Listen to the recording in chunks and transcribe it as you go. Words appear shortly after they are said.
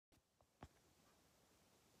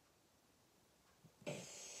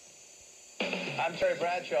I'm Terry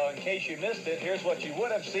Bradshaw. In case you missed it, here's what you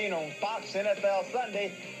would have seen on Fox NFL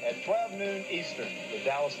Sunday at 12 noon Eastern. The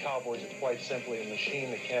Dallas Cowboys are quite simply a machine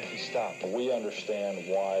that can't be stopped. We understand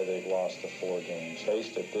why they've lost the 4 games.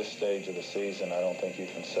 Faced at this stage of the season, I don't think you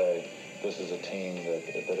can say this is a team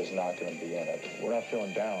that is not going to be in it. We're not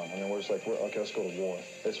feeling down. I mean, we're just like, okay, let's go to war.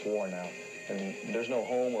 It's war now. And there's no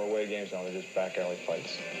home or away games now. They're just back alley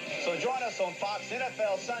fights. So join us on Fox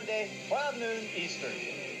NFL Sunday, 12 noon Eastern.